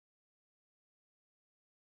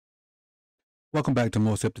Welcome back to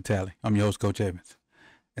More Sip to Tally. I'm your host, Coach Evans.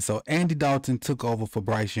 And so Andy Dalton took over for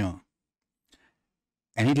Bryce Young.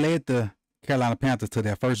 And he led the Carolina Panthers to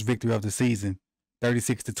their first victory of the season,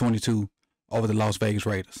 36-22 over the Las Vegas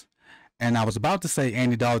Raiders. And I was about to say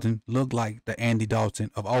Andy Dalton looked like the Andy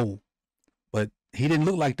Dalton of old. But he didn't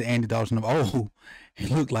look like the Andy Dalton of old. He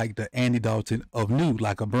looked like the Andy Dalton of new,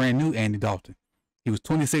 like a brand new Andy Dalton. He was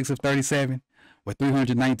 26 of 37 with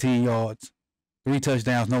 319 yards, 3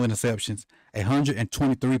 touchdowns, no interceptions,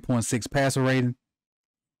 123.6 passer rating,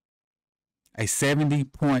 a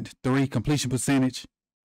 70.3 completion percentage,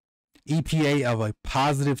 EPA of a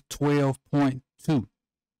positive 12.2.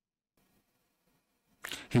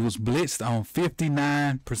 He was blitzed on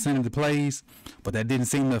 59% of the plays, but that didn't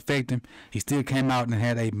seem to affect him. He still came out and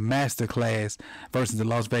had a masterclass versus the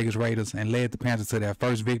Las Vegas Raiders and led the Panthers to their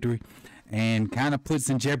first victory, and kind of puts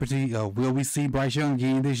in jeopardy will we see Bryce Young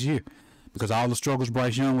again this year? Because all the struggles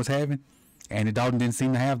Bryce Young was having, Andy Dalton didn't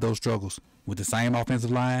seem to have those struggles with the same offensive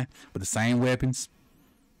line, with the same weapons,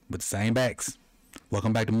 with the same backs.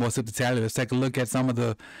 Welcome back to More Sip to Tally. Let's take a look at some of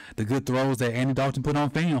the good throws that Andy Dalton put on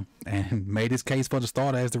film and made his case for the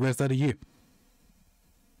starter as the rest of the year.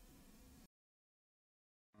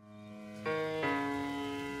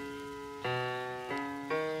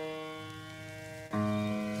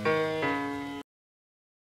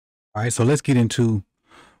 All right, so let's get into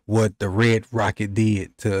what the Red Rocket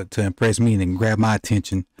did to impress me and grab my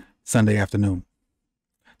attention Sunday afternoon.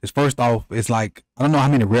 This first off, it's like, I don't know how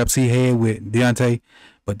many reps he had with Deontay,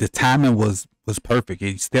 but the timing was perfect.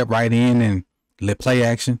 He stepped right in and let play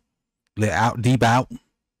action, let out deep out,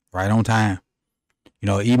 right on time. You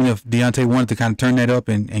know, even if Deontay wanted to kind of turn that up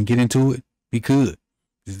and get into it, he could.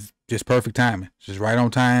 It's just perfect timing. Just right on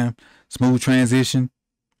time, smooth transition.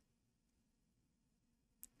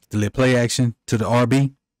 To let play action to the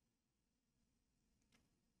RB.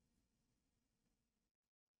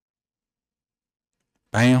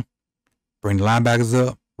 Bam. Bring the linebackers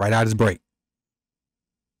up right out his break.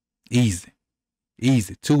 Easy.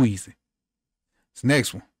 Easy. Too easy. This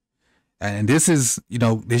next one. And this is, you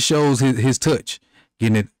know, this shows his touch.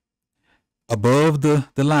 Getting it above the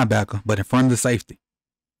linebacker, but in front of the safety.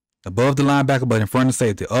 Above the linebacker, but in front of the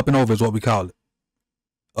safety. Up and over is what we call it.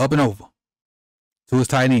 Up and over. To his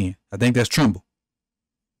tight end. I think that's Trimble.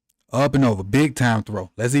 Up and over. Big time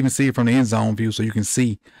throw. Let's even see it from the end zone view so you can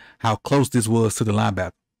see how close this was to the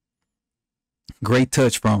linebacker. Great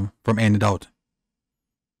touch from Andy Dalton.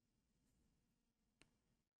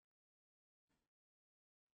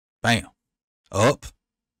 Bam. Up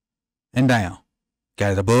and down.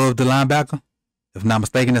 Got it above the linebacker. If I'm not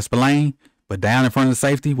mistaken, that's Spillane. But down in front of the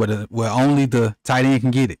safety where only the tight end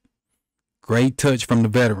can get it. Great touch from the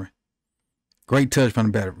veteran. Great touch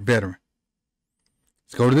from the veteran.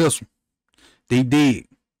 Let's go to this one. Deep dig.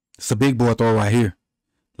 It's a big boy throw right here.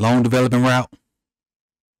 Long developing route.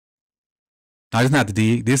 No, it's not the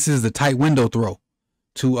dig. This is the tight window throw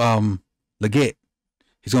to Leggett.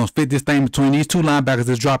 He's going to fit this thing between these two linebackers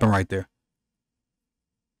that's dropping right there.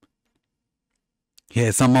 He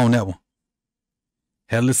had something on that one.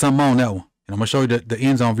 Had a little something on that one. And I'm going to show you the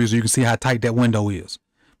end zone view so you can see how tight that window is.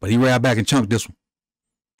 But he ran back and chunked this one.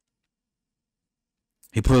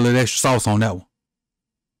 He put a little extra sauce on that one.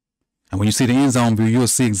 And when you see the end zone view, you'll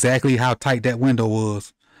see exactly how tight that window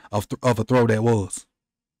was of a throw that was.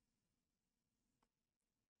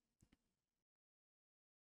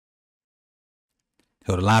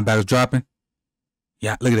 So the linebackers dropping.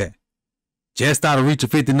 Yeah, look at that. Just out of reach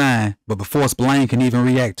of 59, but before Spillane can even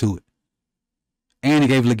react to it. And he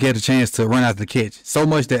gave Leggett a chance to run out the catch. So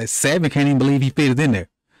much that 7 can't even believe he fitted in there.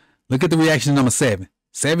 Look at the reaction of number 7.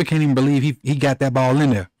 7 can't even believe he got that ball in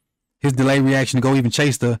there. His delayed reaction to go even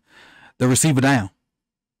chase the receiver down.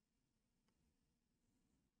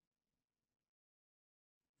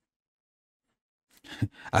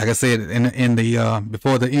 Like I said in the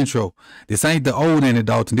before the intro, this ain't the old Andy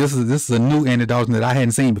Dalton. This is a new Andy Dalton that I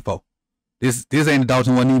hadn't seen before. This Andy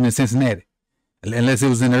Dalton wasn't even in Cincinnati, unless it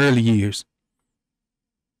was in the early years.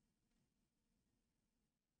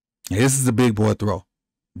 And this is a big boy throw.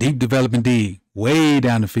 Deep developing dig. Way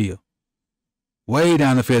down the field. Way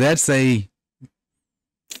down the field. That's a,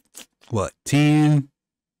 what, 10,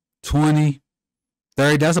 20,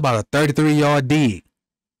 30. That's about a 33-yard dig.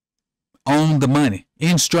 On the money.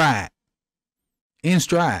 In stride. In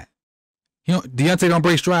stride. Deontay don't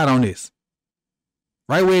break stride on this.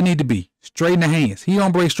 Right where it need to be. Straight in the hands. He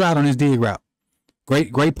don't break stride on this dig route.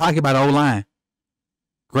 Great pocket by the O-line.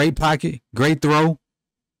 Great pocket. Great throw.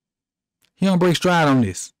 He don't break stride on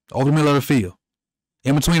this. Over the middle of the field.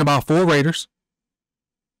 In between about 4 Raiders.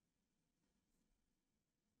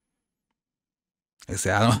 Like I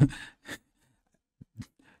said,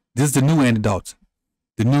 This is the new Andy Dalton.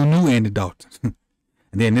 The new Andy Dalton.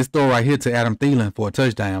 And then this throw right here to Adam Thielen for a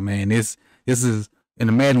touchdown, man. This is, in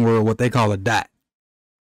the Madden world, what they call a dot.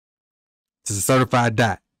 This is a certified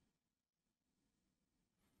dot.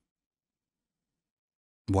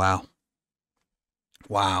 Wow.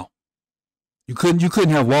 Wow. You couldn't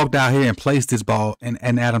have walked out here and placed this ball in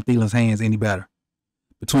Adam Thielen's hands any better.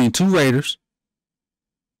 Between two Raiders.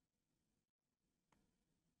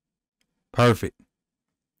 Perfect.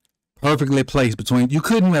 Perfectly placed between. You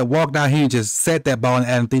couldn't have walked out here and just set that ball in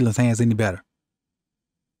Adam Thielen's hands any better.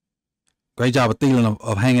 Great job of Thielen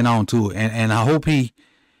of hanging on to it. And I hope he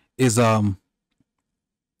is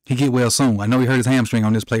he get well soon. I know he hurt his hamstring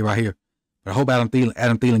on this play right here. But I hope Adam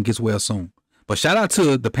Thielen gets well soon. But shout out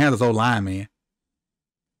to the Panthers O-line, man.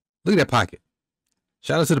 Look at that pocket.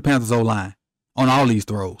 Shout out to the Panthers O-line on all these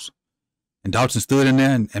throws. And Dalton stood in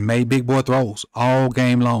there and made big boy throws all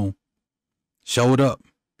game long. Showed up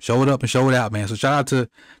and showed out, man. So shout out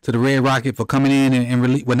to the Red Rocket for coming in and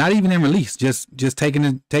release. Well, not even in release, just taking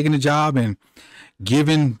the job and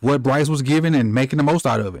giving what Bryce was giving and making the most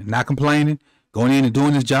out of it. Not complaining, going in and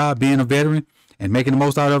doing his job, being a veteran and making the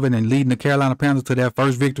most out of it and leading the Carolina Panthers to their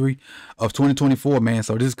first victory of 2024, man.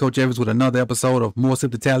 So this is Coach Evans with another episode of More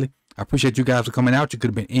Sip the Tally. I appreciate you guys for coming out. You could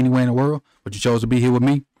have been anywhere in the world, but you chose to be here with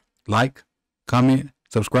me. Like, comment,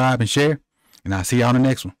 subscribe, and share. And I'll see y'all on the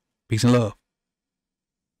next one. Peace and love.